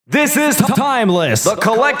This is Timeless, the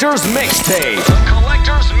Collector's Mixtape. The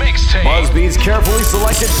Collector's Mixtape. Busby's carefully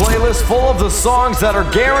selected playlist full of the songs that are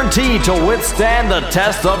guaranteed to withstand the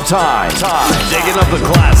test of time. Digging up the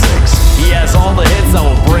classics. He has all the hits that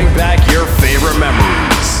will bring back your favorite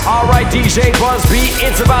memories. All right, DJ Busby,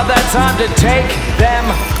 it's about that time to take them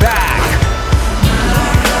back.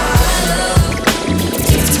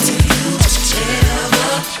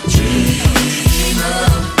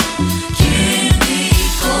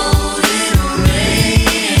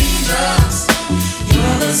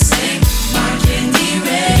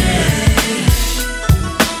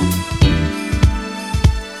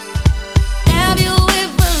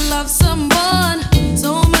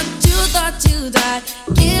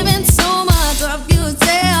 Giving so much of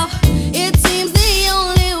yourself, it seems the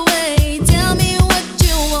only way. Tell me what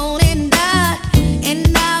you want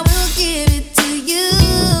and I will give it to you.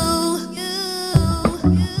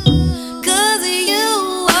 'Cause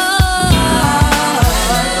you are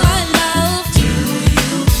my love. Do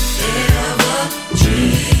you ever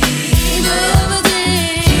dream of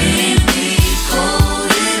candy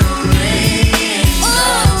coated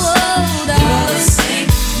raindrops? You're the same,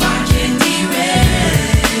 my candy rain.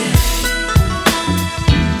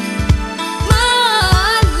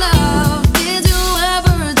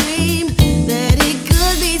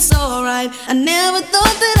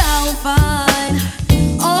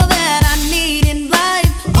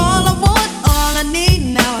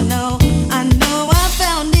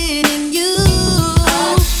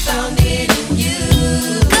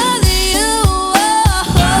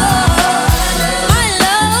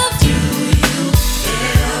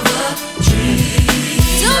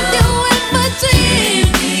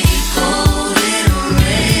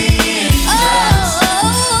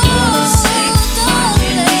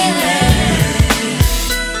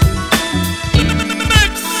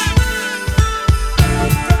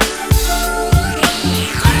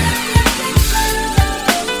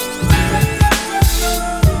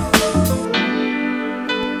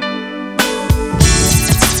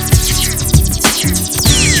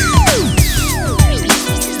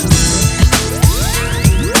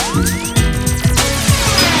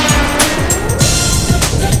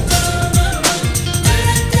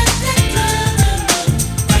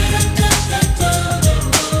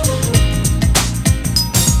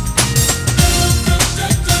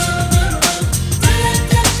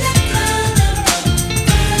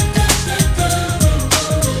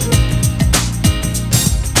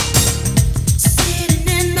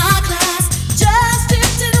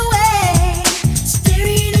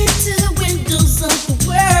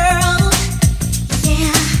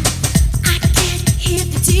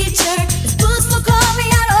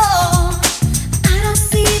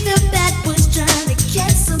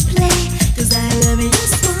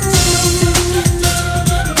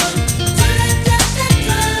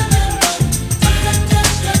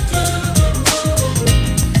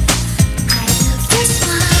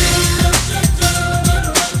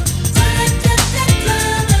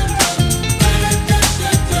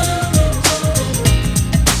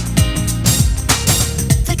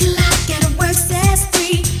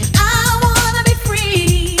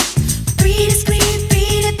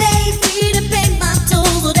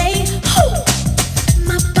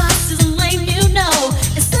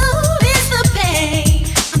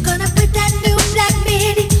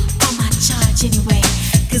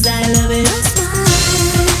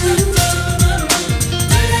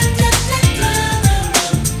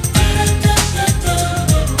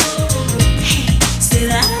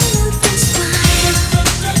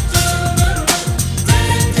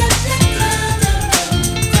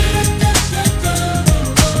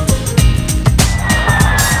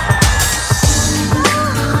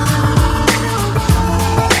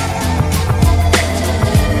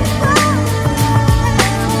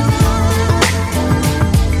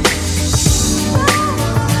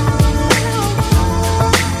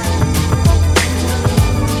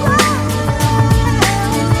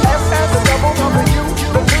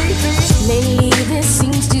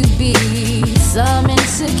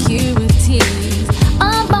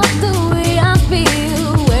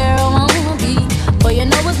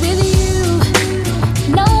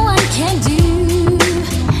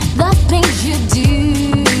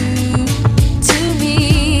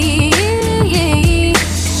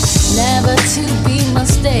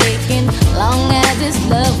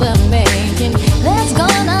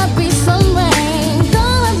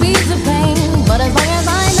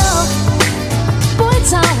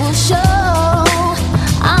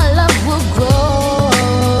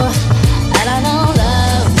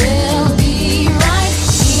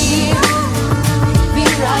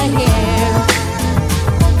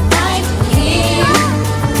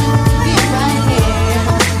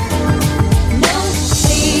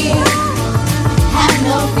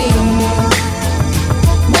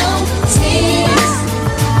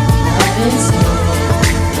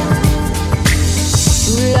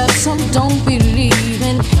 some don't believe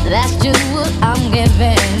in. That's just what I'm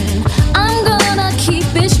giving. I'm gonna keep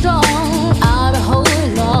it strong. I'll be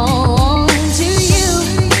holding on to you.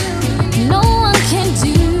 No one can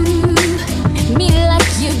do me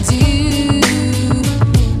like you do.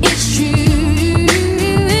 It's true.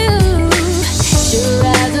 Sure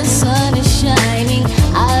as the sun is shining,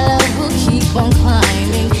 our love will keep on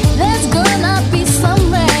climbing. There's gonna be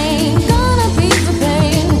some rain, gonna be the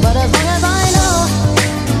pain, but as long as I know,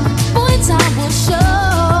 boy, time will show.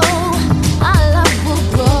 Our love will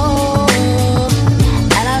grow,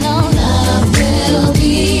 and I know love will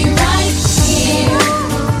be right here,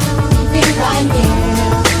 be right here,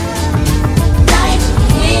 right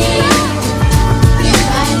here, be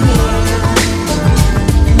right here.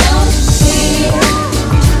 No fear,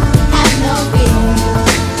 have no fear,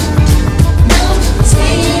 no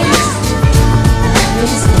tears. Love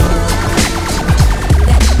is here.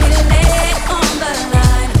 Let me lay on the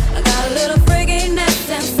line. I got a little freakiness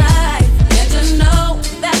inside. Can't you know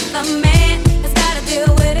that the man has gotta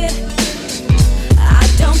deal with it? I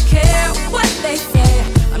don't care what they say.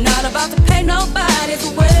 I'm not about to pay nobody's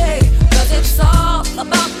way. 'Cause it's all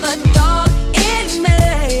about the dog in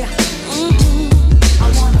me. I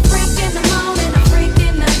want a freak in the morning, a freak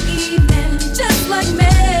in the evening, just like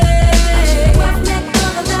me. Roughneck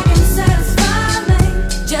brother that can satisfy me,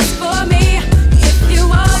 just for me. If you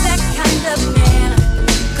are that kind of man,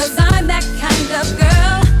 'cause I'm that kind of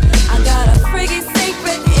girl. I got a freaky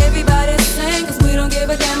secret, everybody's saying, 'cause we don't give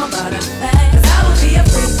a damn about a thing. 'Cause I will be a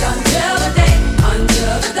freak until the day,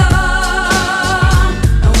 until the dawn.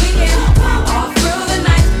 And we can all through the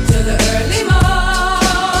night till the early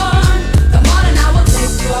morn. Come on and I will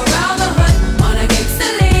take you around the hood on a gangsta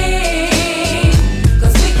lean.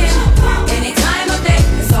 'Cause we can, any time of day,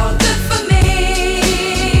 it's all good for me.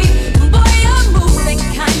 Boy, you're moving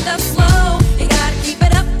kind of slow. You gotta keep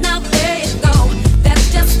it up now, there you go. That's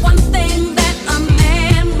just one thing that a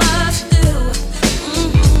man must do.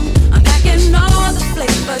 I'm packing all the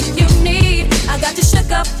flavor you need. I got you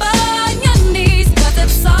shook up on your knees, 'cause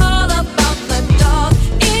it's all about the dog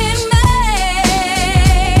in me.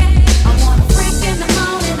 I want a freak in the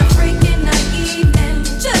morning, a freak in the evening,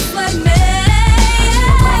 just like me.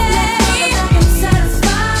 That can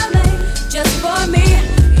satisfy me, just for me.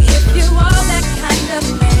 If you are that kind of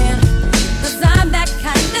man, 'cause I'm that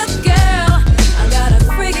kind of girl. I got a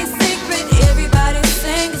freaky secret, everybody's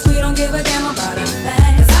saying, 'cause we don't give a damn about a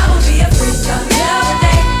thing. 'Cause I will be a freak until the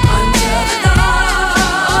day, until the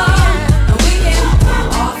dawn. And we can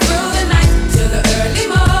all through the night till the early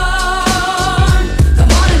morn.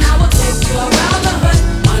 Come on and I will take you around the hood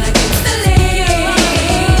on a gangsta lean.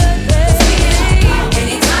 'Cause we can,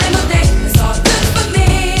 any time of day, it's all good for me.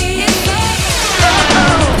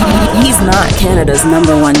 He's not Canada's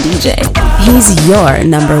 #1 DJ. He's your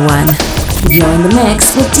 #1. You're in the mix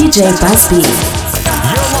with DJ Buzzbeat.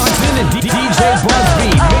 You're locked in to DJ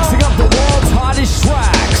Buzzbeat, mixing up the world's hottest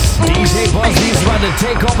tracks. DJ Buzzbeat's about to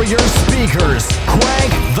take over your speakers.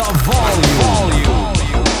 Crank the volume.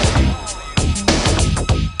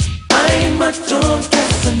 I ain't much on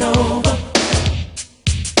Casanova.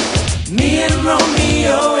 Me and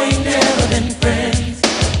Romeo ain't never been friends.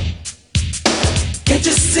 Can't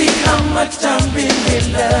you see how much I really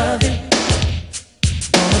love you?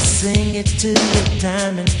 Wanna sing it to you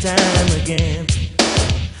time and time again.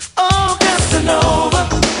 Oh, Casanova,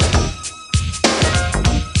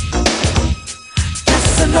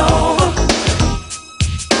 Casanova.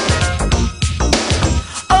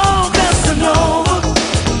 Oh, Casanova,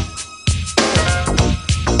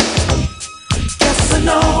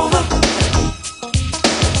 Casanova.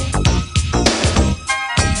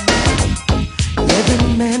 Every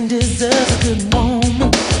man deserves a good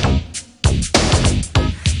woman,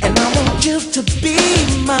 and I want you to be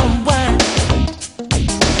my wife.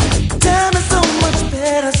 Time is so much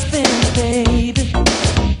better spent, baby,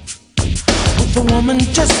 with a woman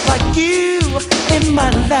just like you in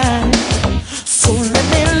my life. So let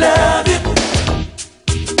me love you,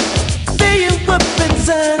 fill you up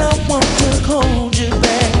inside. I want to hold you,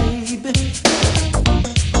 baby.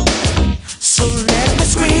 So let me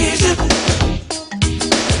squeeze you.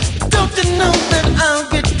 Don't you know that I'll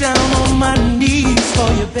get down on my knees for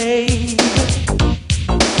you, baby?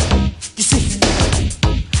 You see,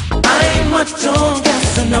 I ain't much on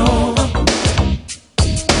Casanova.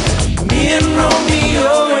 Me and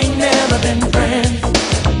Romeo ain't never been friends.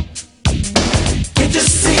 Can't you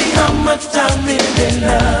see how much I really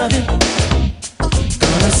love you?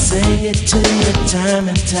 Gonna say it to you time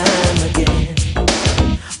and time again.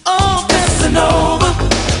 Oh, Casanova,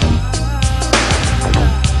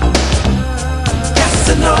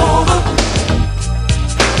 Casanova.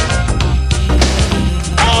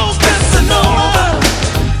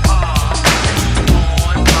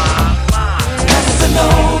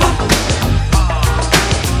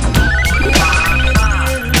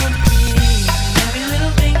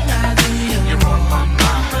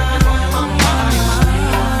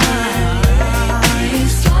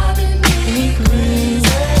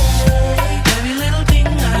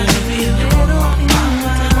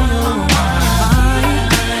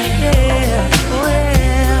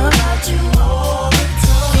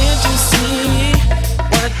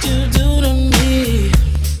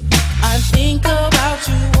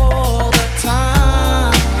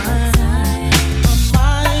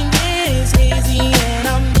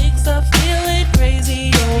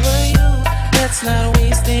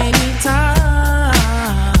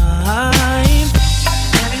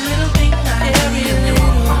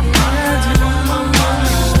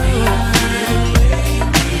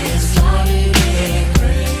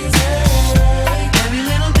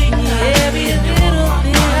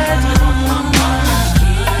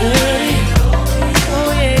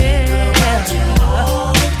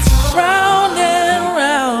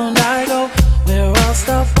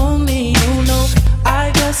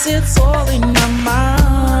 guess it's all in my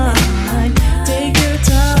mind. Take your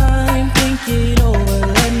time, think it over,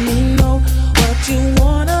 let me know what you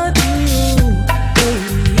wanna do.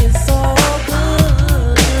 Baby, it's all good.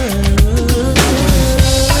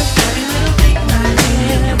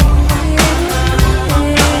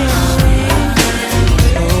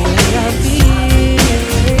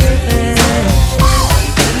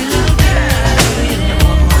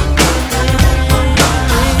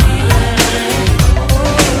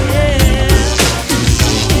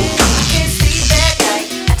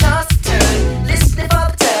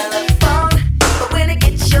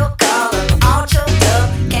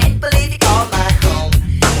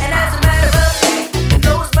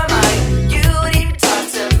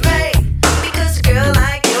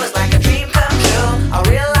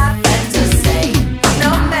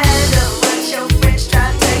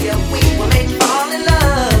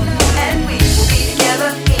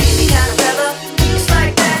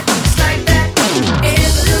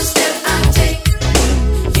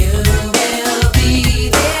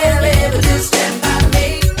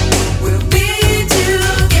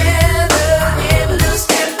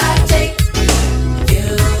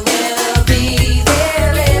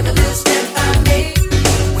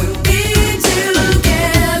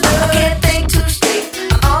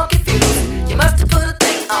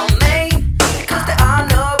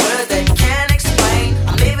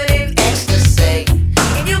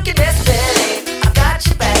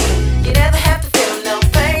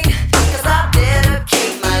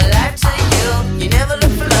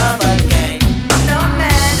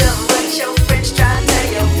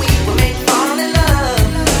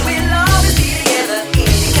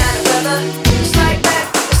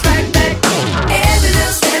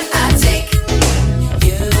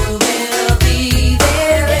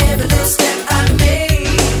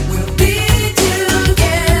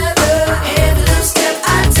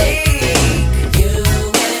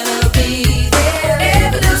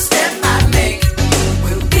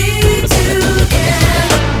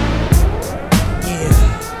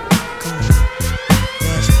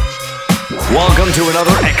 Welcome to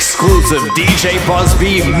another exclusive DJ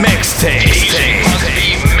Buzzbee mixtape.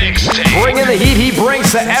 Bringing the heat he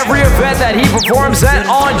brings to every event that he performs at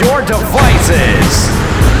on your devices.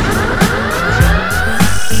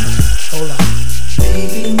 Hold on.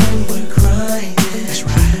 Baby, when we're crying, that's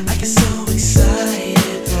right. I get so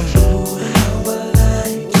excited. Oh, how I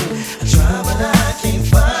like it. I try, but I can't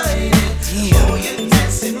fight it. Oh, you're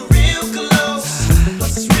dancing real close.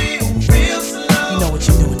 Plus it's real slow. You know what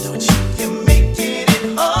you're doing, don't you? You're making it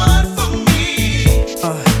hard for me.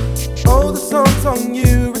 Oh, the song's on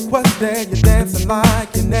you. Requested you're dancing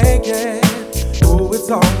like you're naked. Oh, it's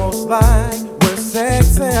almost like we're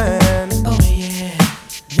sexing. Oh, yeah.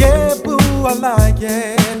 Yeah, boo, I like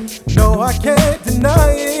it. No, I can't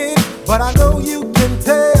deny it. But I know you can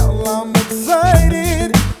tell I'm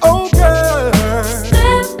excited. Oh, girl.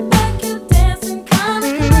 Step back, you're dancing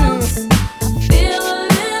kinda close. I feel a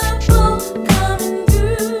little pull coming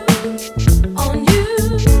through on you.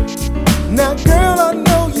 Now, girl, I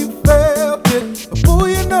know you felt it. But boo,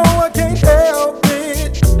 you know I can't help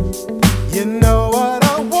it. You know what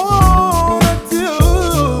I wanna do.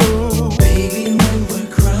 Baby, when we're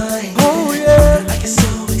crying, Oh, yeah. I get so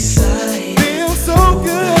excited. Feels so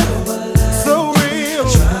good. So real.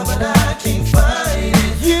 Try, but I can't fight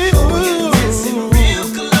it. You. Oh, you're dancing real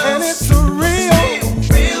close. And it's real.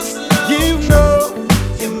 Real slow. You know.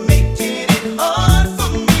 You're making it hard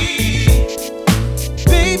for me.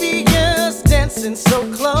 Baby, yes, dancing so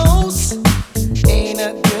close ain't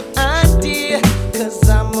a good idea. 'Cause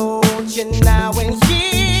I'm on you now and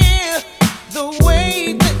here. The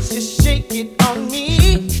way that you shake it on me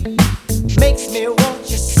makes me want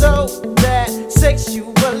you so bad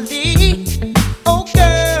sexually. Oh,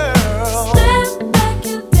 girl. Step back,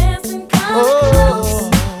 you're dancing kinda close.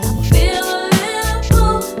 Oh. Feel a little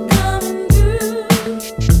pull coming through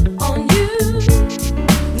on you.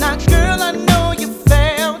 Now, girl, I know you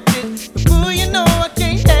felt it, but boo, you know I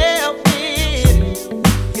can't help it.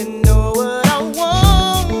 You know what I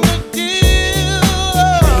wanna do.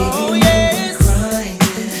 Oh, yes.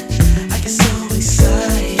 I get so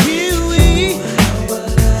excited.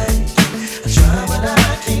 I try, but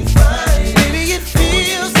I can't fight it.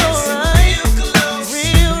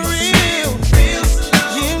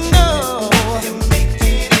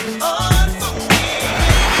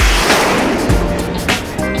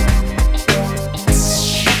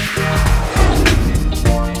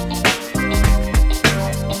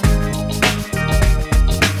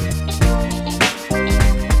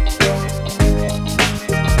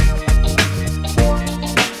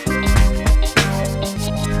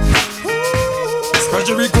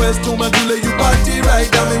 your request to my girl, you party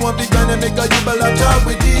right now. Me want big man and make a you ball a job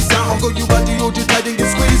with this. Uncle, you body, you just tight and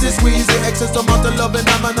get squeezy, squeezy. Excess amount of love and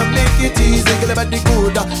I'm gonna make it easy. Girl, about the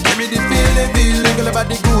good, give me the feeling, girl,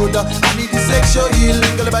 about the good. I need the sexual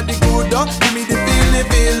healing, girl, about the good. Give me the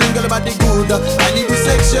feeling, girl, about the good. I need the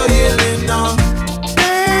sexual healing now.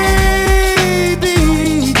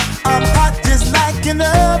 Baby, I'm hot just like an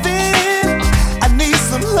oven. I need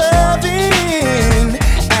some loving.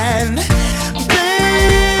 And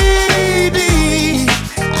baby,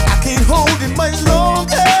 I can't hold it much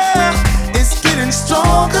longer. It's getting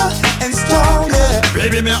stronger and stronger.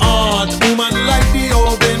 Baby, me heart, woman like the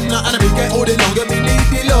oven. And I make it hold it longer, me need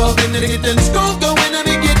the loving. And it getting stronger when I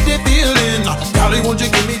get the feeling. Golly, won't you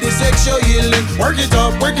give me the sexual healing? Work it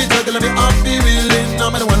up, girl, let me up the reeling.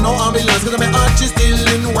 I'm the one, no ambulance, cause I'm heart just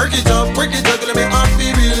stealing. Work it up, girl, let me up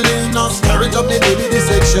the reeling. Now stir it up, me baby, the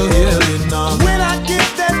sexual healing now. When I get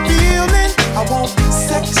that feeling, I want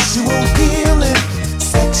sexual healing.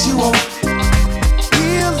 Sexual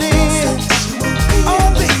healing. Oh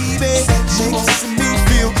baby, makes me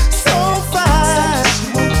feel so fine.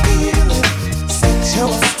 Sexual healing.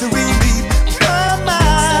 Helps to relieve my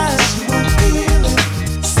mind.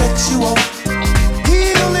 Sexual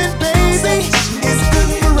healing, baby, is good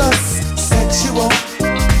for us. Sexual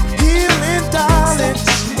healing, darling,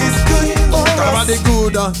 is good for us. Girl, about the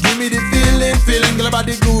good, give me the feeling, girl, about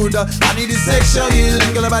the good. I need the sexual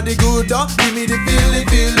healing, girl, about the good. Give me the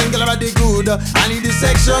feeling, girl, about the good. I need the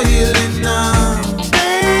sexual healing now.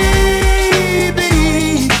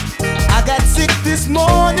 Baby, I got sick this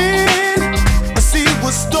morning. A sea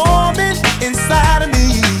was storming inside of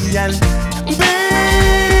me, and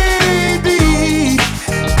baby,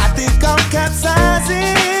 I think I'm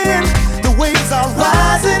capsizing. The waves are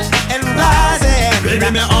rising and rising. Baby,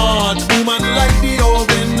 my heart, woman like the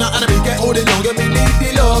oven. And I make it hold it longer, me need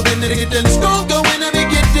the loving. And it getting stronger when I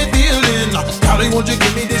get the feeling. Golly, won't you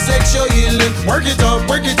give me the sexual healing? Work it up,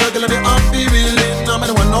 girl, let me up the reeling. I'm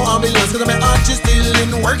the one, no ambulance, cause I'm heart just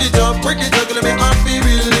stealing. Work it up, girl, let me up the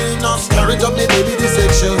reeling. Now stir it up, me baby, the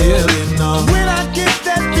sexual healing now. When I get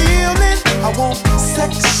that feeling, I want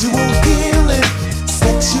sexual healing.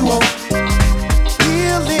 Sexual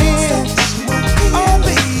healing. Oh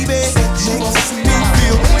baby, makes me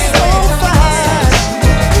feel so fine.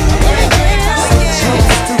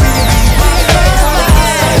 Just to relieve my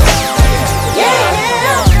mind.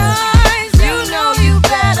 Guys, you know you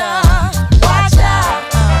better watch out.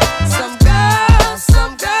 Some girls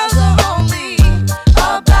are only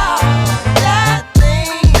about that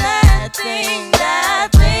thing.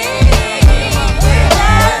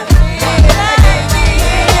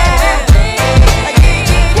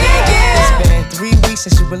 It's been 3 weeks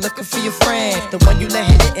since you were looking for your friend, the one you let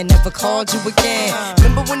hit it and never called you again.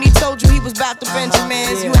 Remember when he told you he was about to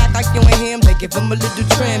Benjamins? You act like you ain't him, they give him a little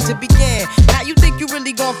trim to begin. Now you think you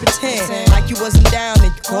really gon' pretend like you wasn't down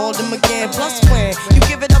and you called him again. Plus when you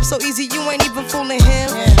give it up so easy, you ain't even fooling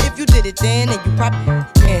him. If you did it then you probably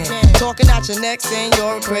can. Talking out your neck saying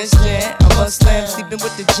you're a Christian, a Muslim, sleeping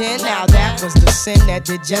with the gin. Now that was the sin that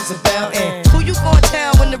did Jezebel in. Who you gon'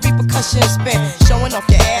 tell when the repercussions spin? Showing off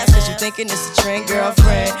your ass cause you thinking it's a trend,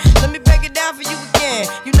 girlfriend. Let me break it down for you again.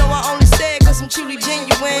 You know I only say it cause I'm truly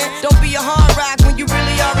genuine. Don't be a hard rock when you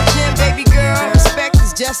really are a gem, baby girl. Respect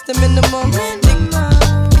is just the minimum.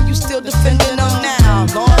 And you still defending them now.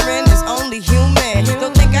 Lauren is only human.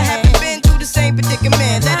 Don't think I haven't been through the same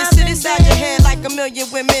predicament. Let it sit inside your head like a million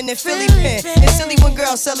women in Philly pen. It's silly when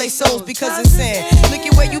girls sell their souls because it's sin. Look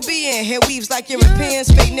at where you be in. Hair weaves like Europeans.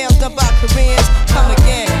 Fake nails done by Koreans. Come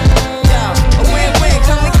again. Yo, a win-win.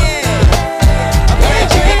 Come again. A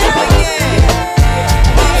win-win. Come again.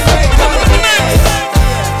 Come again.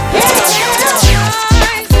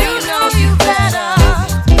 You know you better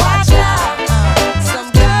watch out. Some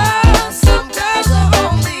girls are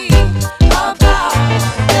only about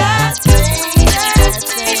that thing.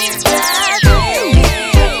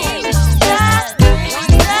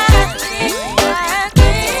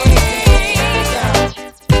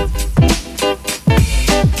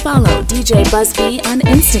 Follow DJ Busby on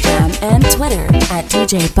Instagram and Twitter at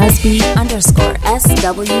DJ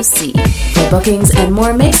Busby_SWC. For bookings and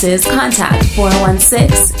more mixes, contact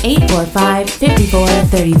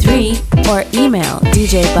 416-845-5433 or email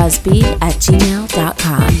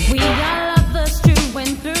djbusby@gmail.com. We got lovers true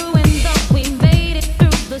and through, and though we made it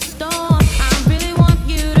through the storm, I really want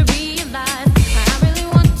you to realize, I really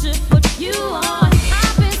want to put you on.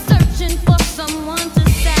 I've been searching for someone to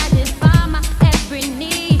satisfy my every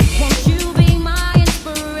need. Won't you be my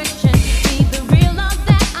inspiration? Be the real love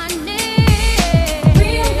that I need.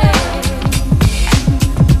 Real love.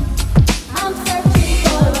 I'm searching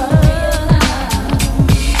for a real love.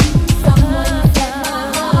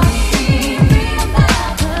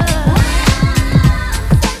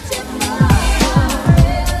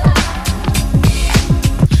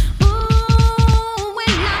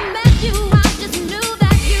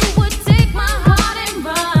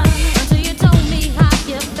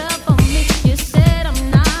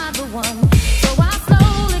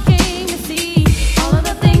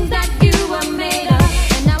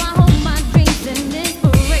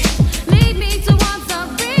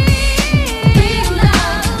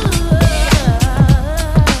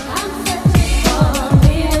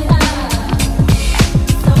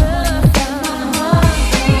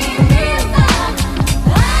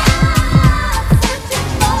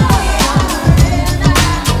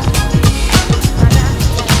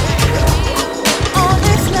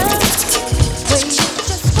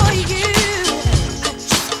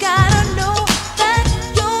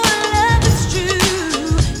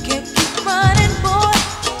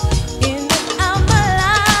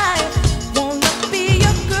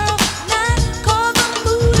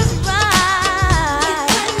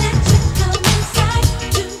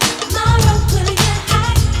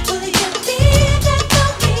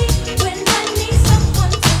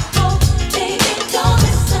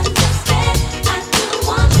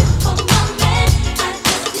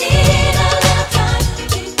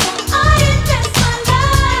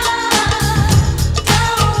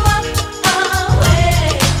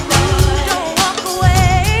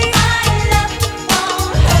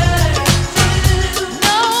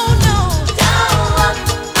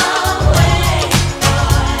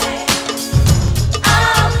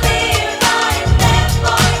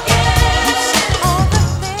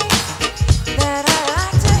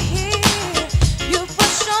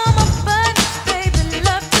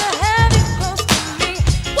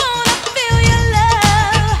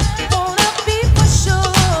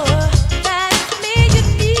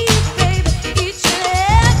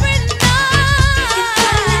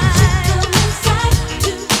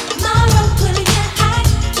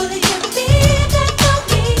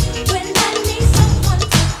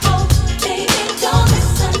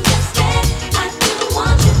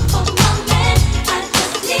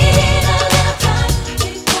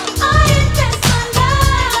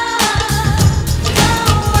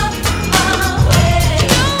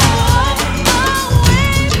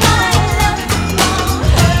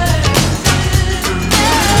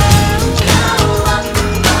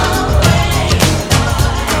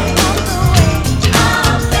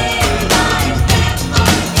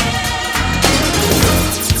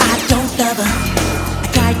 lover. I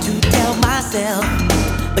try to tell myself,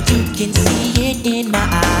 but you can see it in my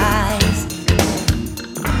eyes.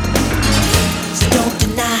 So don't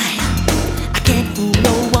deny, I can't fool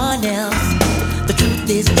no one else. The truth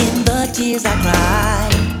is in the tears I cry.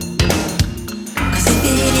 'Cause if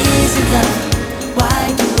it isn't love, why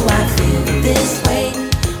do I feel this way?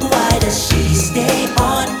 Why does she stay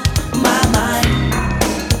on my mind?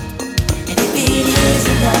 And if it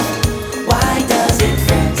isn't love, why does it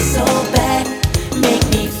hurt so bad? Make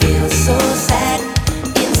me feel so sad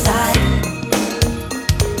inside.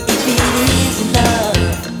 If it isn't love,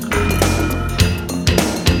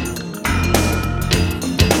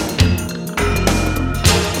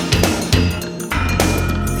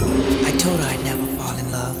 I told her I'd never fall in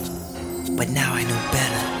love, but now I know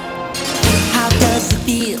better. How does it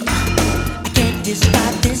feel? I can't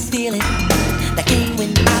describe this feeling that came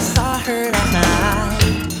when I saw her last night.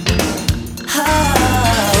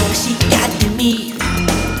 Oh, she got to me.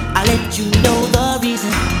 I'll let you know the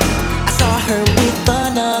reason. I saw her with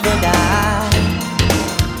another guy.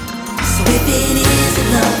 So if it isn't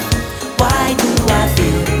love, why do I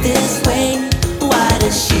feel this way? Why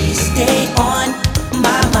does she stay on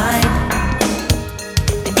my mind?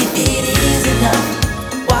 And if it isn't love,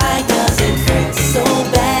 why does it hurt so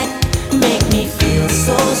bad? Make me feel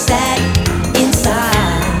so sad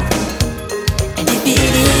inside. And if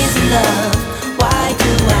it isn't love, why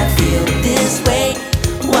do I feel this way?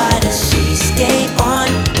 Why does she stay on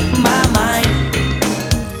my mind?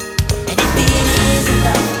 And if it isn't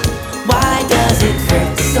love, why does it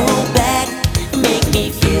hurt so bad? Make me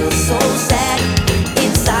feel so sad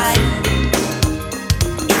inside.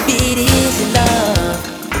 If it isn't love,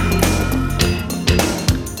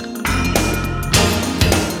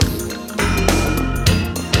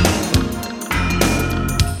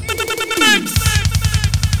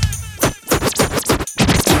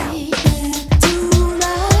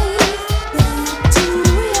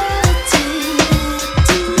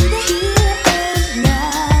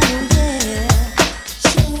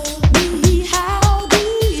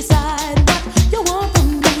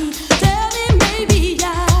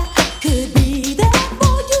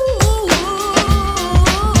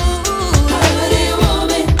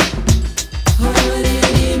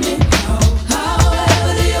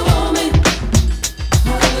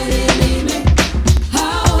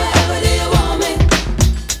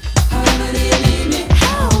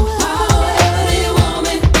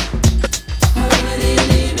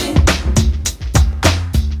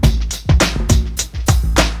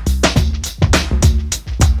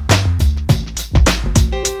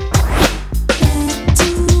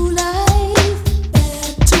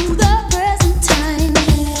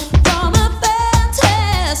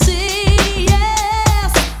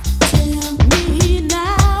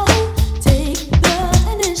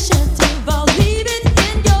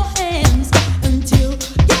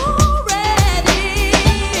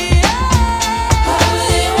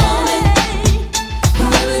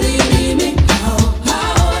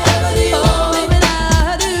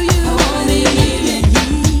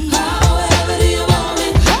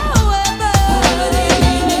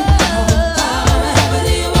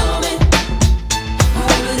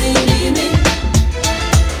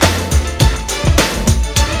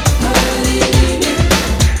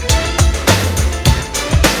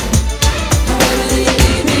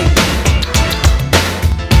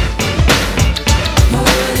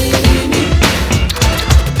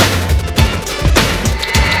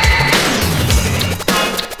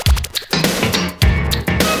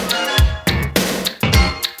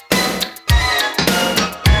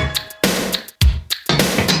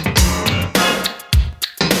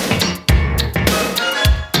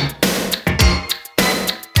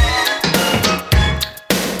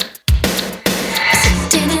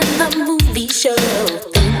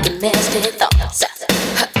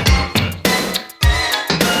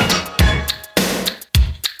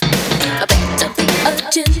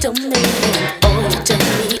 gentleman, oh, you turn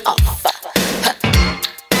me off.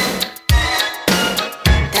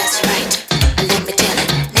 That's right, let me tell it,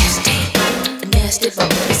 nasty, nasty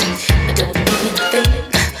boys, I don't mean a thing.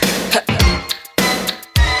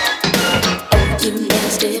 Oh, you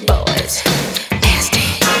nasty boys, nasty,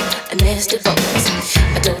 nasty boys,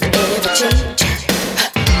 I don't ever change.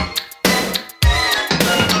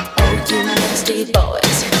 Oh, you nasty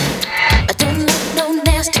boys, I don't like no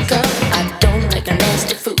nasty girl. I don't like a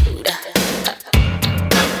nasty food.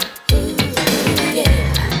 Yeah.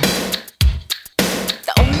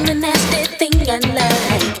 The only nasty thing I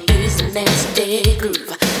like is a nasty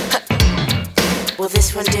groove. Will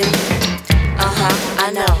this one do?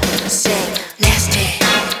 I know. Say nasty,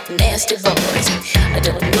 nasty boys. I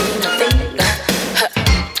don't mean a thing.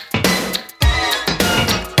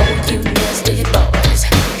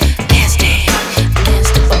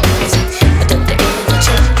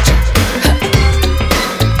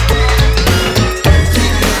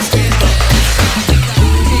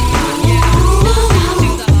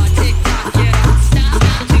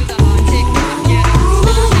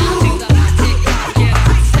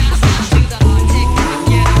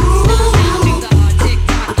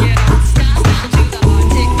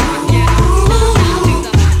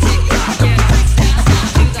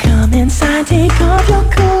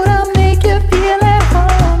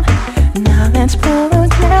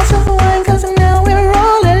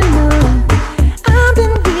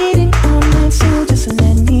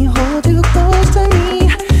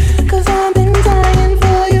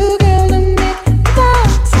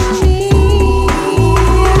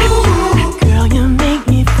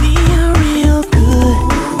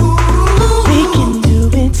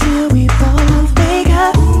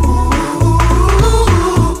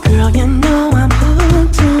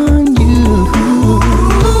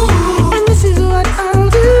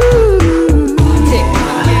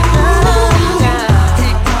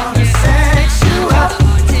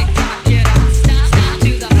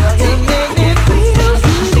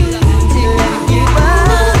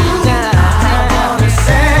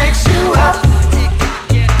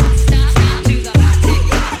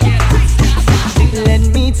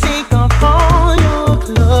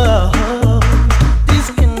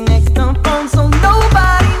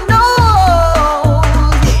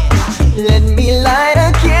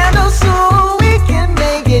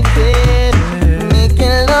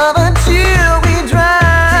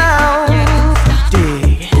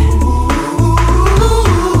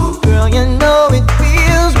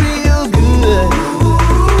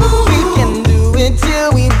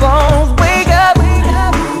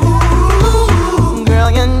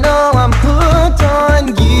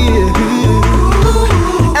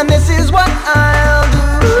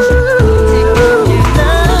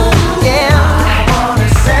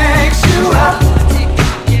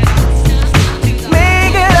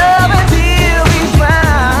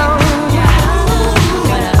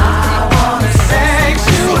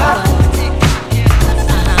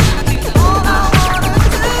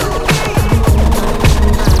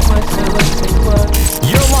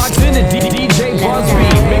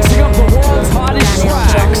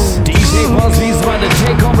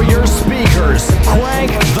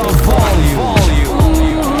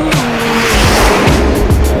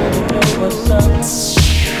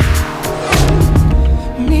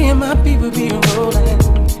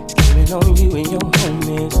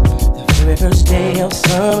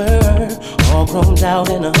 roamed out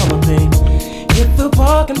in a Hummer, babe. Hit the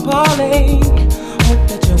park and parlay. Hope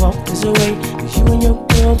that you walk this away, 'cause you and your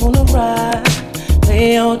girl wanna ride.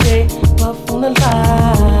 Play all day, puff on the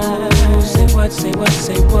line. Say what, say what,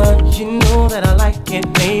 say what. You know that I like it,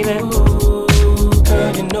 baby. Ooh,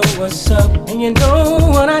 girl, you know what's up, and you know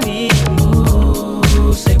what I need.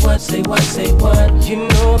 Ooh, say what, say what, say what. You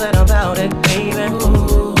know that I'm about it, baby.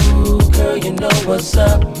 Ooh, girl, you know what's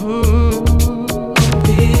up. I'm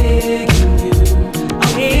begging you,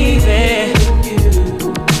 baby.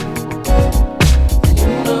 You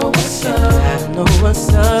know what's up, I know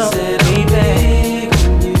what's up, baby.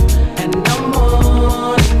 And I'm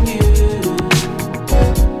wanting you.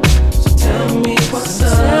 So tell me what's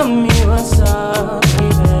up, tell me what's up,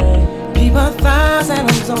 baby. Be my thighs and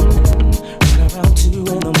I'm zoning. Run around 2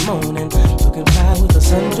 in the morning, looking fly with a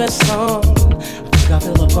sundress on. I think I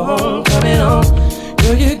feel a phone coming on.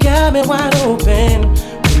 Girl, you got me wide open,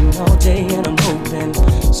 waiting all day and I'm hoping.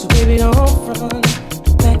 So baby, don't front,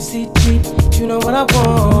 backseat Jeep, you know what I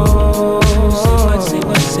want. Say what, say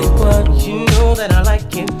what, say what. You know that I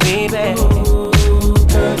like it, baby. Ooh,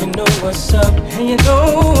 girl, you know what's up, and you know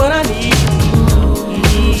what I need.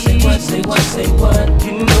 Say what, say what, say what.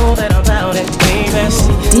 You know that I'm about it, baby.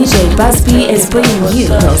 DJ Busby is bringing you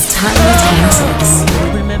those tiny classics.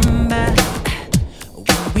 Remember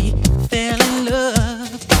when we fell in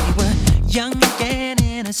love? We were young and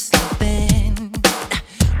innocent then.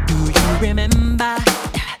 Do you remember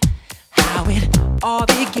how it all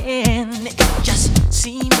began? It just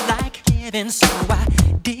seemed like heaven, so I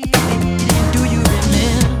did it. Do you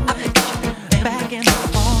remember back in the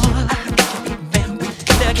fall? Then we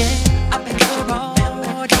did again.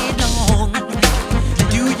 All day long.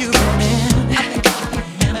 Do you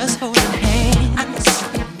remember us holding hands?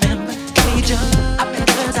 Remember each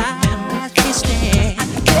other's eyes we stared.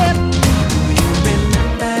 Do you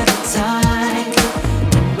remember the time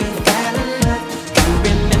when we fell in love? Do you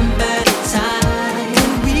remember the time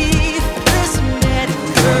when we first met,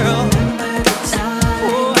 girl? Remember the time,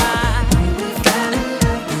 oh, when we fell in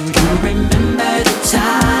love? Do you remember the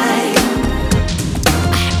time?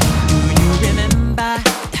 Do you remember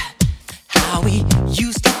how we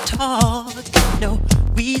used to talk? You know,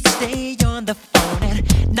 we'd stay on the phone at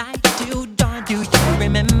night till dawn. Do you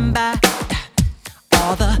remember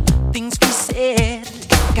all the things we said?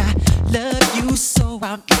 Like I love you so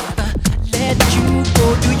I'll never let you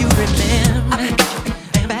go. Do you remember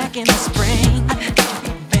back in the spring?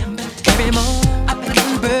 Remember every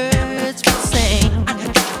morning birds would sing.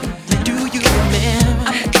 Do you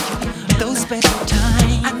remember those special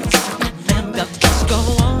times? Remember just go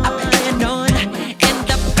on and on in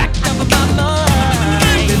the back of my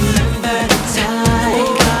mind. Remember the time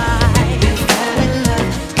we fell in love.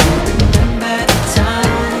 Remember the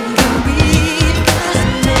time when we first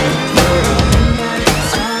met, girl. Remember the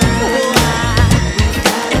time we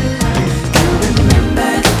fell in love.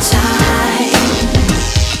 Remember the time.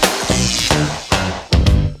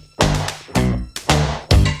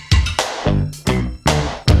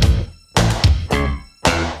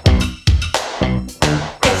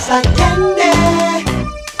 It's like candy.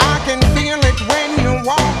 I can feel it when you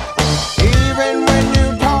walk, even when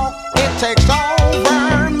you talk. It takes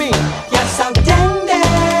over me. Yes, so dandy.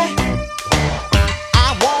 I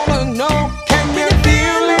wanna know, can you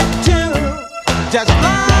feel it too? Just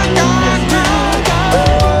like I do.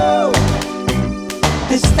 Ooh.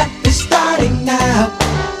 This stuff is starting now.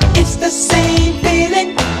 It's the same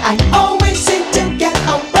feeling I always seem to get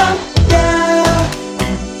around you.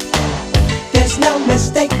 There's no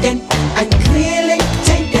mistaking, I'm clearly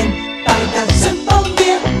taken by the simple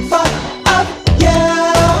mere thought of you.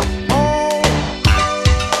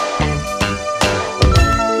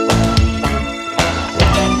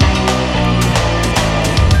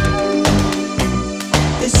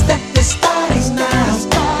 This stuff is starting now.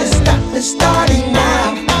 This stuff is starting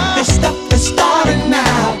now. This stuff is starting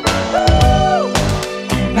now.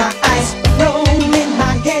 My eyes roll in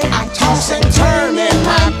my head. I toss and turn in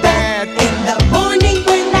my bed. In the morning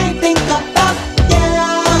when I think about you,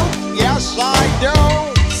 Yes, I do.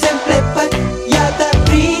 simply put, you're the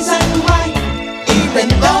reason why. Even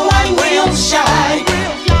though I'm real shy,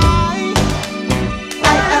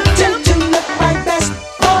 I attempt to look my best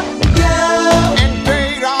for you.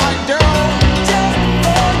 Indeed, I do. Just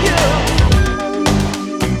for you.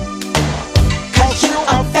 'Cause you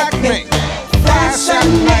affect me,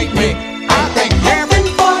 fascinate me. I thank heaven. Heaven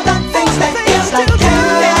for the things that feels like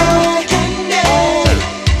candy.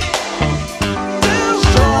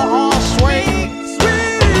 Sure are sweet,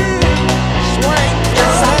 sweet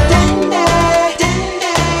Yes, so girl. dandy.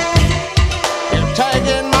 You're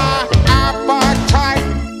taking my appetite,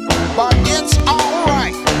 but it's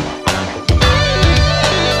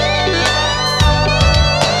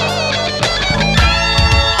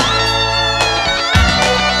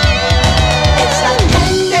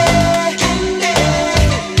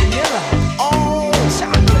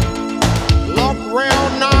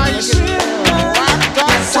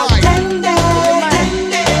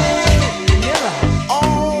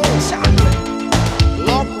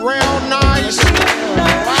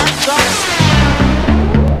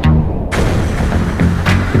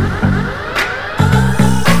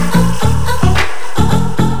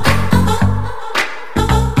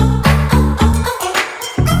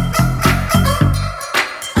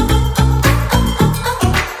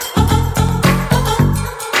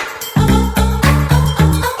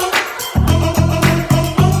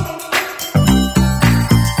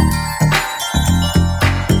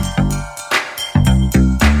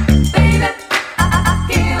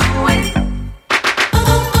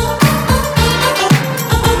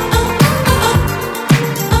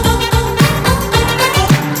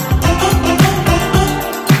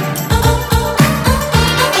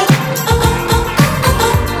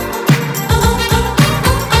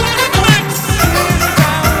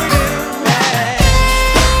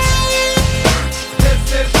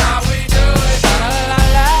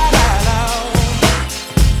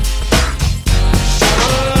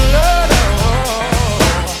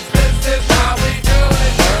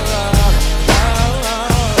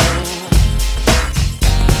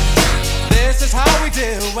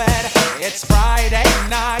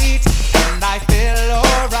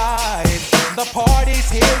the party's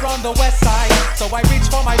here on the west side. So I reach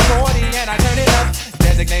for my 40 and I turn it up.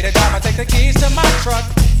 Designated driver, take the keys to my truck.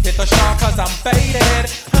 Hit the shawl cause I'm faded.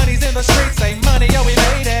 Honey's in the streets, say money, yo, we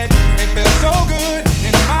made it. It feels so good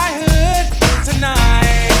in my hood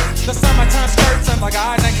tonight. The summertime skirts and the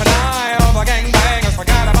guys ain't canine. All the gangbangers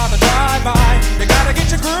forgot about the drive-by. You gotta get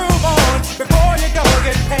your groove on before you go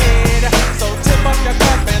get paid. So tip up your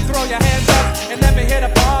cup and throw your hands up and let me hear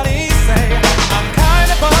the party say, I'm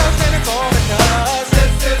kinda buzzed and it's all because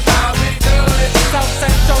this is how we do it. South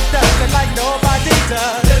Central does it like nobody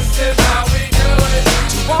does. This is how we do it.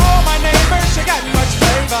 To all my neighbors, you got much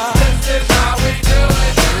flavor. This is how we do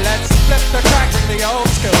it. Let's flip the track, bring the old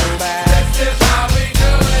school back. This is how we do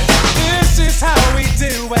it. This is how we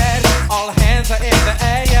do it. All hands are in the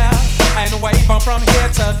air and wave on from here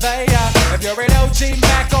to there. If you're an OG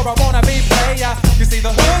Mac or a wannabe player, you see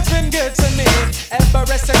the hood's been good to me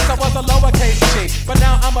ever since I was a lowercase G. But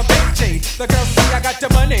now I'm a big G. The girls see I got the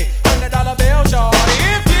money, $100 bills, y'all.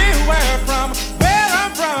 If you were from where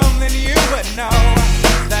I'm from, then you would know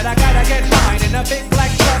that I gotta get mine in a big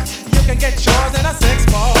black truck. You can get yours in a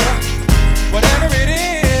 6-4. Whatever it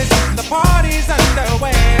is, the party's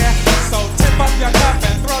underway. So tip up your cup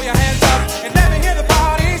and throw your hands up and let me hear the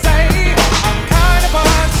party say, I'm kinda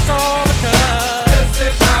buzzed, so because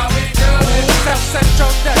this is how we do it. South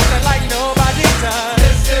Central does it like nobody does.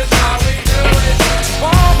 This is how we do it. To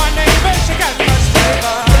all my neighbors, you got much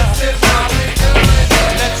flavor. This is how we do it.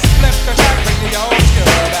 Let's flip the track, bring the old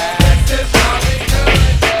school back. This is how we do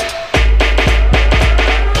it.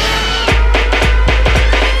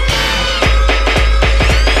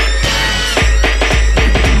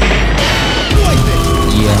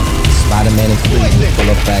 Spider-Man and Cleveland, full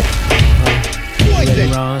effect. You ready,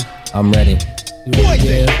 Ron? I'm ready. You ready,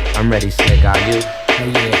 Bill? I'm ready, Slick. Are you? Oh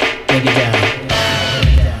yeah, break it down.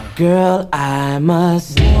 Girl, I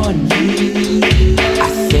must warn you, I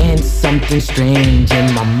sense something strange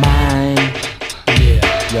in my mind. Yeah,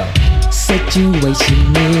 yo.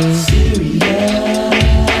 Situation is serious.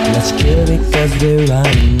 Let's cure it cause we're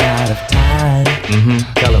running out of time.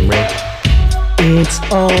 Tell him, Rick. It's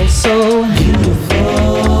all so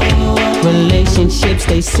beautiful. Relationships,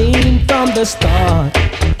 they seem from the start.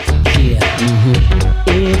 Yeah,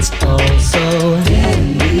 it's all so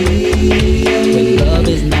deadly when love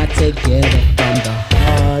is not together from the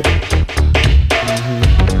heart.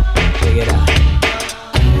 Check it out.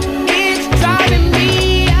 It's driving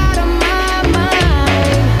me out of my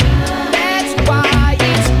mind. That's why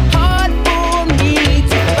it's hard for me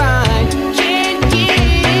to find. Can't get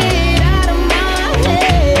it out of my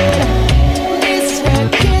head. Miss her,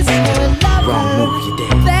 kiss her, love her. Wrong move, you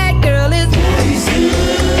dead. That girl is poison.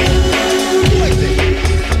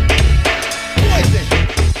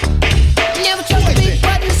 Never trust a big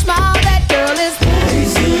button smile. That girl is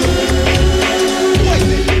poison.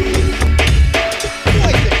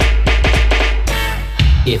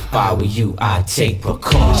 If I were you, I'd take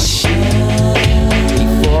precaution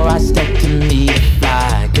before I step to meet a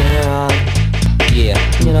fly girl. Yeah,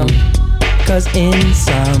 you know, cause in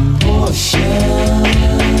some portion,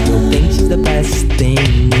 you'll think she's the best thing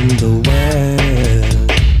in the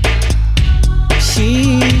world.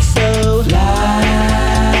 She's so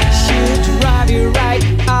fly, she'll drive you right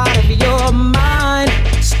out of your mind,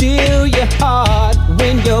 steal your heart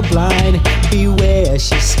when you're blind. Beware,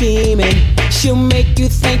 she's scheming, she'll make you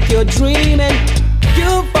think you're dreaming.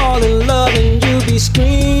 You'll fall in love and you'll be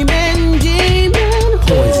screaming, demon.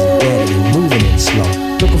 Poison, deadly, moving it slow.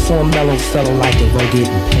 Looking for a mellow fellow like the road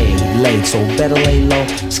getting paid late. So better lay low,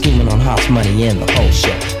 scheming on Hot's money and the whole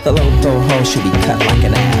show. The low throw hoe should be cut like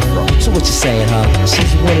an afro. So what you saying, huh?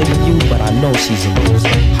 She's winning to you, but I know she's a loser.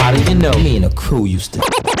 How do you know? Me and the crew used to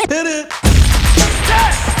hit it.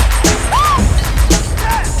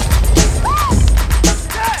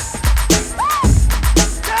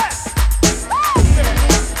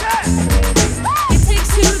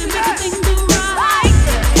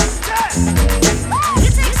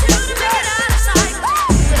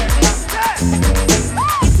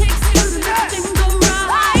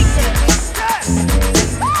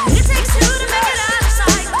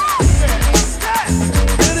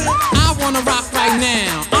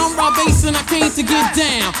 To get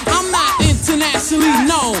down, I'm not internationally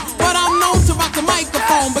known, but I'm known to rock the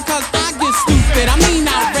microphone because I get stupid, I mean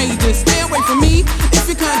outrageous. Stay away from me if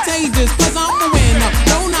you're contagious, cause I'm the winner,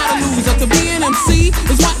 no not a loser. To be an MC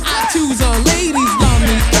is what I choose. Ladies love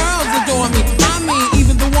me, girls adore me, I mean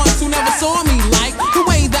even the ones who never saw me, like the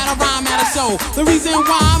way that I rhyme at a show. The reason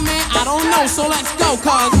why, man, I don't know, so let's go,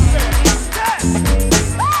 cause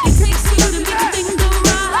it takes two to make a thing go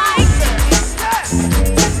right.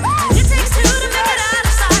 It takes two to make it out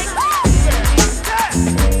of sight.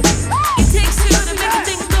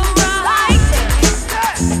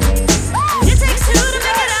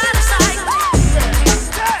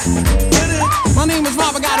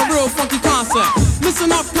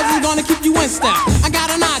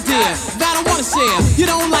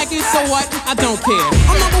 what? I don't care.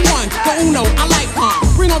 I'm number one, the uno, I like calm.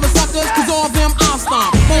 Bring all the suckers, cause all of them I'll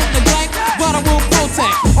stomp. Won't neglect, but I will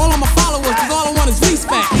protect all of my followers, cause all I want is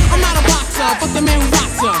respect. I'm not a boxer, but the man who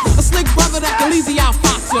rocks ya. A slick brother that can easy out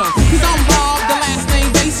fox ya. Cause I'm Rob, the last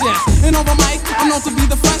name Basis. And over mic, I'm known to be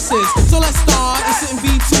the freshest. So let's start, it shouldn't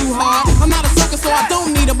be too hard. I'm not a sucker, so I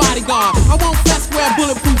don't need a bodyguard. I won't fess, wear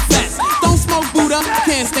bulletproof vests. Don't smoke Buddha,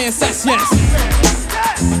 can't stand sex, yes.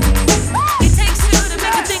 It takes two to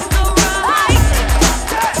make a thing go right.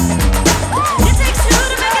 It takes two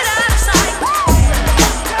to make it out of sight.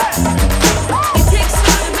 It takes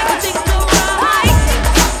two to make a thing go right.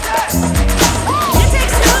 It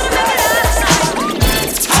takes two to make it out of sight.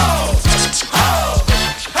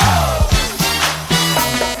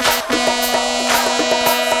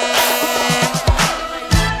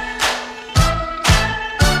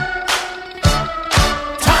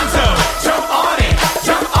 Tonto, jump on it,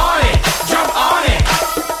 jump on it, jump on it.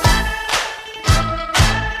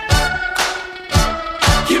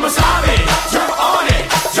 Kimasabi, jump on it,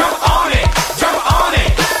 jump on it, jump on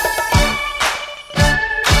it.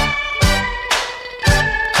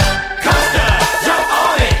 Costa, jump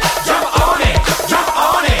on it, jump on it, jump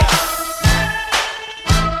on it.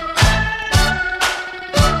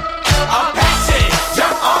 Apache,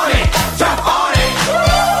 jump on it, jump on it.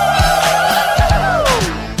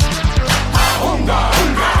 Unga,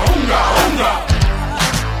 unga, unga, unga.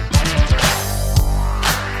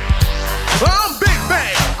 I'm Big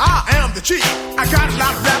Bang, I am the chief. I got a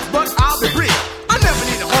lot of raps, but I'll be brief. I never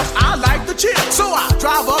need a horse, I like to chill. So I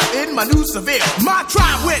drive up in my new Seville. My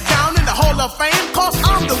tribe went down in the Hall of Fame, cause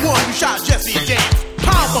I'm the one who shot Jesse James.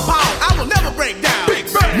 Pound for pound, I will never break down.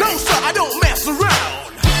 Big Bang. No sir, I don't mess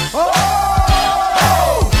around. Oh!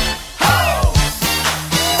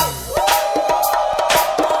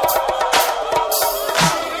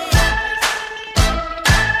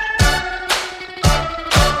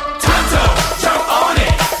 Tonto, jump on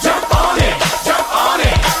it, jump on it, jump on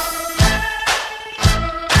it.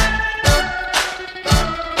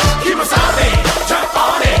 Kimasabi, jump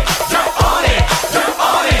on it, jump on it, jump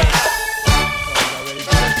on it.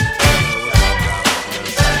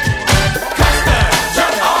 Costa,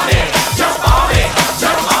 jump on it, jump on it,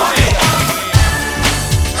 jump on it.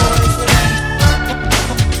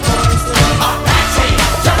 Apache,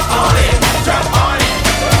 jump on it, jump on it.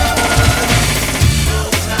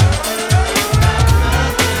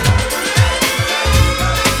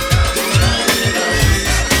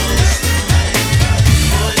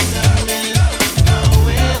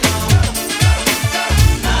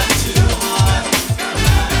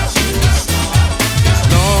 It's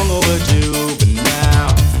long overdue, but now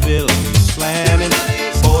I'm feeling me slamming.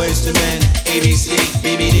 Boys to men, ABC,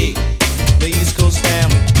 BBD. The East Coast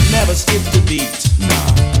family never skip the beat.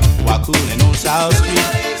 Nah, while cooling on South Street,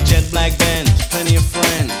 jet black Benz, plenty of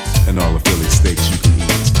friends, and all the Philly steaks you can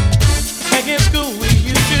eat. Back in school, we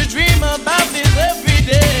used to dream about this every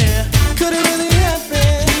day. Could it really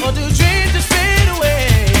happen? Or do dreams just fade away?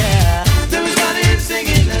 Yeah. Then we started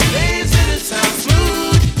singing the bass to the sound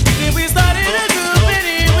smooth. Then we started a group and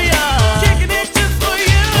here we are, kicking it just for you.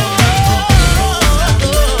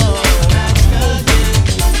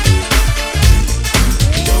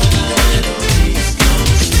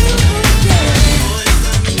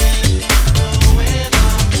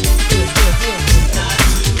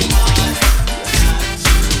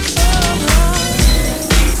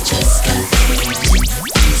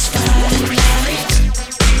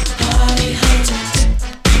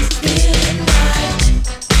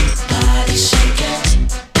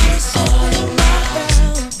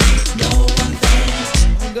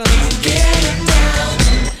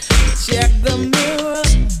 Check the mirror,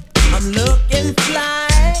 I'm looking fly.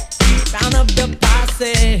 Round up the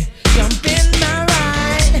posse, jump in my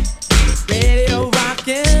ride. Radio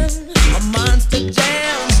rocking, a monster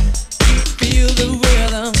jam. Feel the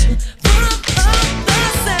rhythm, pump up the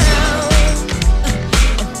sound.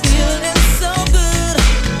 I'm feeling so good,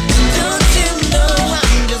 don't you know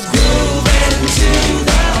I'm just grooving to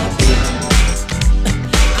the beat.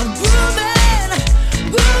 I'm grooving,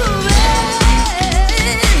 grooving.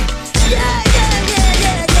 Yeah, yeah, yeah,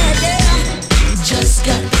 yeah, yeah, yeah. Just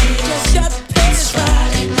got paid. It's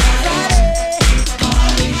Friday night.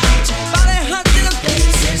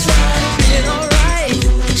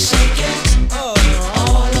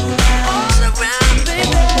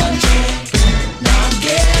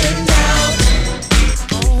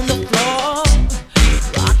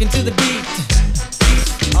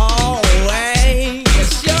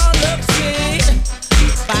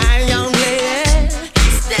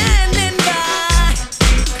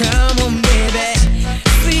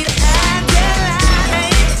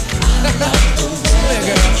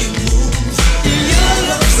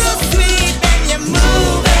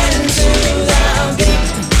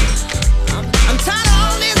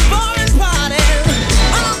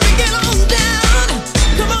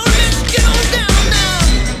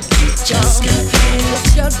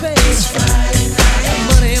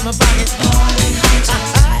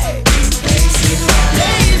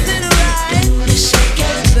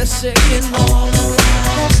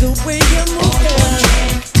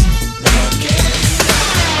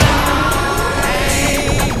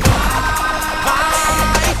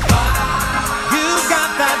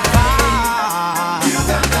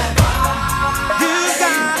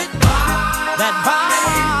 that vibe.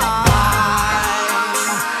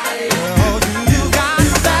 Girl, you got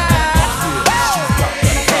that.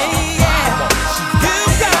 Hey, yeah. You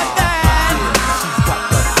got that.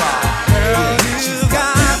 Girl, you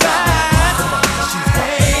got that.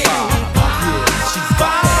 Hey,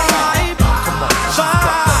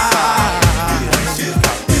 vibe.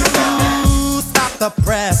 Ooh, stop the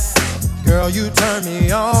press. Girl, you turn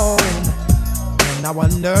me on. And I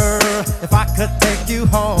wonder if I could take you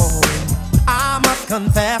home. I must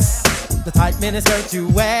confess, the tight miniskirt you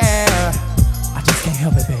wear, I just can't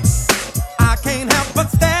help it, baby. I can't help but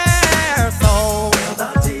stare. So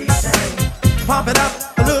pump it up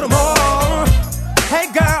a little more. Hey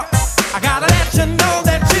girl, I gotta let you know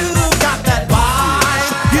that you got that vibe.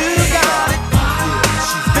 You got it,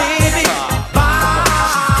 baby, vibe.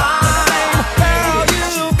 Girl,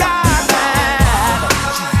 you got that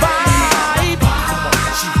vibe.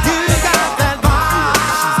 You got that vibe.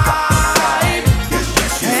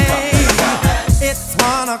 Hey, it's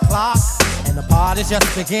 1 o'clock and the party's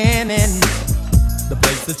just beginning. The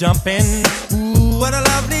place is jumping. Ooh, what a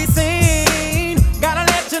lovely scene. Gotta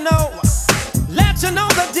let you know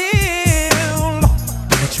the deal.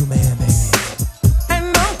 Let you man, baby.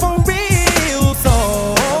 And I'm for real, so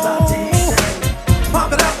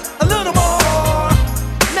pump it up a little more.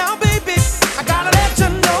 Now, baby, I gotta let you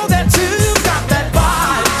know that you got that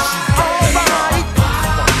vibe. All right,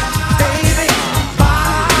 baby,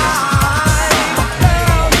 vibe.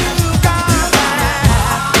 Girl, you got that.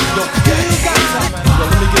 You got that. Let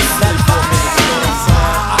me get that vibe.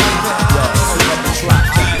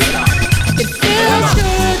 It feels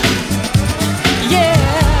good, yeah.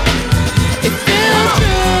 It feels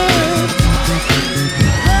good.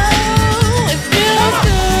 Oh, it feels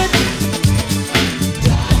good.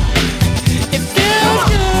 It feels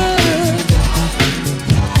good.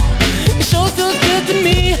 It sure feels good to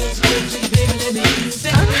me.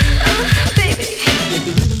 Baby.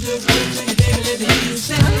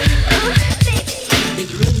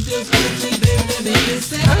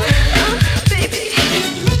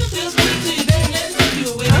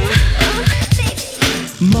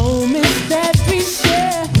 Moments that we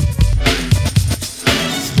share,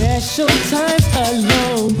 special times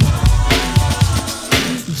alone,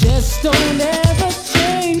 just don't ever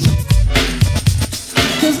change.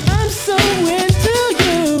 'Cause I'm so into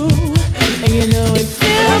you, and you know it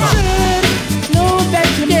feels good. Know that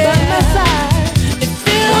you're by my side. It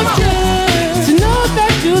feels good to know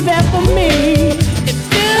that you're there for me. It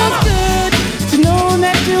feels good to know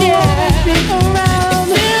that you'll always be around.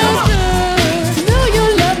 It feels good to know you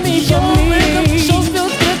love me for me. Sure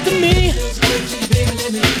feels good to me.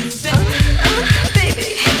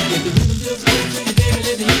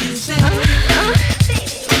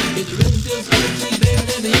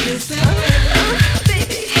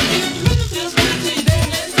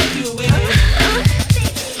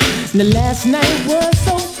 The last night was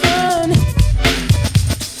so fun,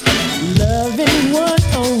 loving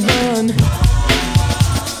 101.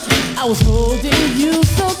 I was holding you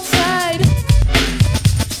so tight.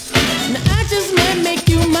 Now I just might make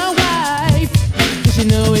you my wife. 'Cause you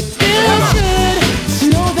know it feels good to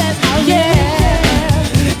know that I'll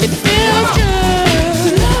It feels good to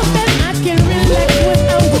know that I can relax when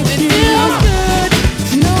I'm with you. It feels good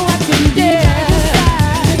to know I can get by your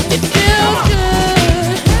side. It feels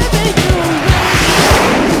good having you around.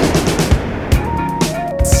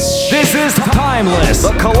 This is Timeless,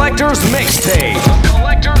 the Collector's Mixtape.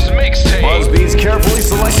 Mixtape. Busby's carefully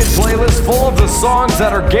selected playlist full of the songs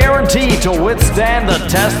that are guaranteed to withstand the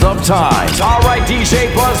test of time. All right, DJ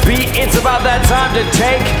Busby, it's about that time to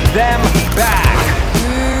take them back.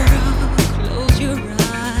 Close your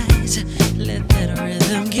eyes, let that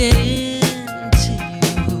rhythm get into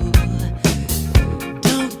you.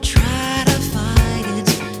 Don't try to fight it,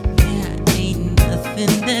 there ain't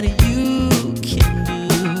nothing that you can do.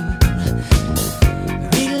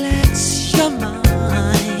 Relax your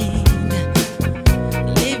mind,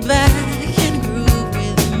 lay back and groove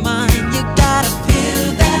with mine. You gotta feel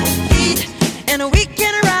that heat, and we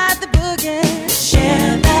can ride the boogie.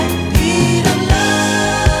 Share that beat of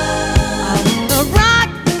love. I wanna rock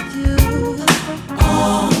with you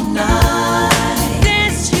all night,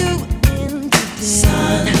 dance you into the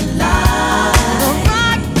sunlight. I wanna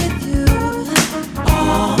rock with you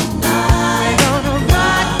all night, gonna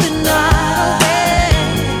rock the night away.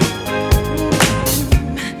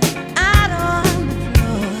 Out on the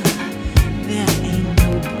floor, there ain't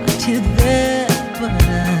nobody there but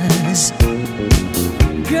us.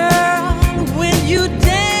 Girl, when you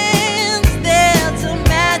dance, there's a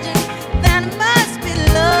magic that must be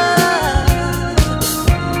love.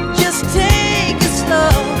 Just take it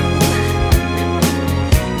slow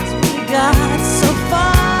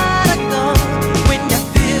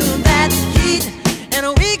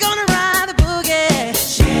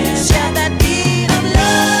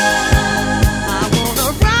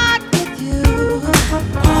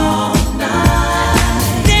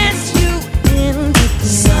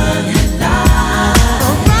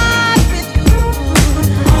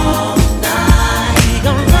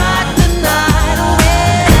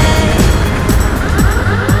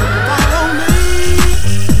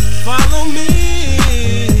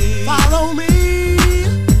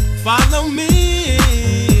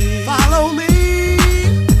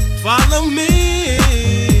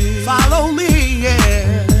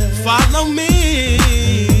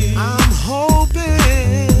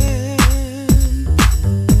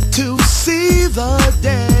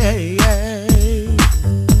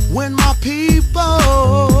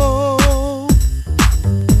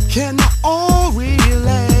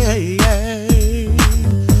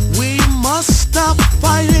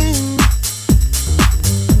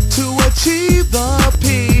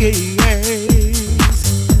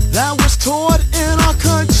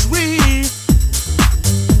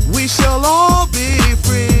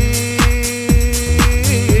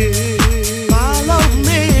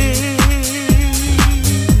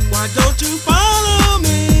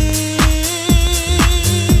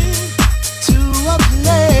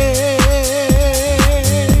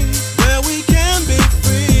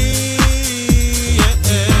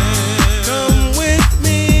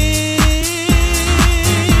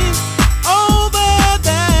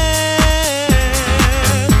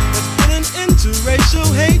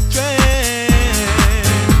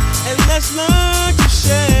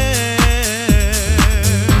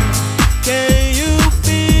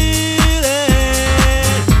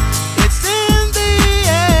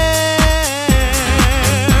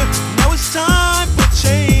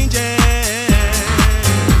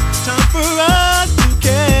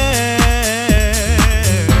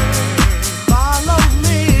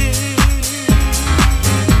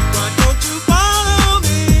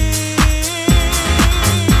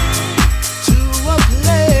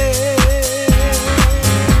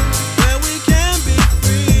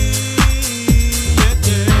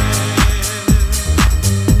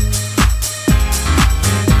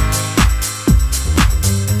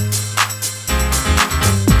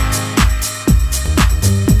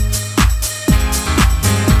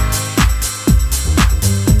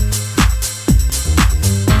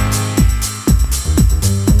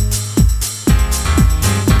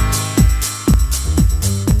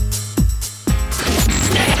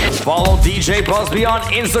Follow DJ Busby on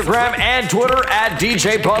Instagram and Twitter at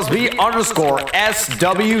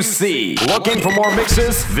DJ_Busby_SWC. Looking for more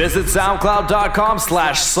mixes? Visit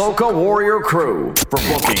SoundCloud.com/Soca Warrior Crew. For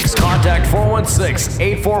bookings, contact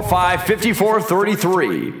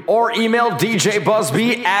 416-845-5433 or email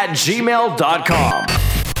djbusby@gmail.com.